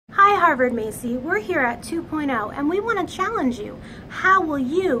Harvard Macy, we're here at 2.0 and we want to challenge you. How will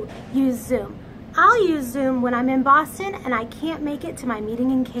you use Zoom? I'll use Zoom when I'm in Boston and I can't make it to my meeting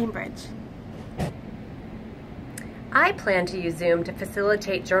in Cambridge. I plan to use Zoom to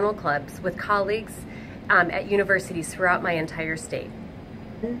facilitate journal clubs with colleagues at universities throughout my entire state.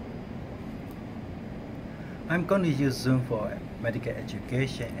 I'm going to use Zoom for medical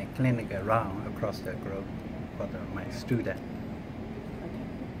education and clinic around across the globe for my students.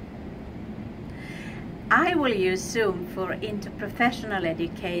 I will use Zoom for interprofessional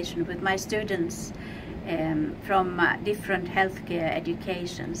education with my students from different healthcare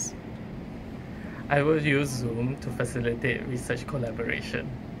educations. I will use Zoom to facilitate research collaboration.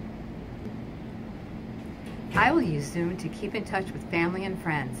 I will use Zoom to keep in touch with family and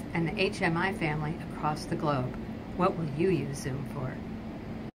friends and the HMI family across the globe. What will you use Zoom for?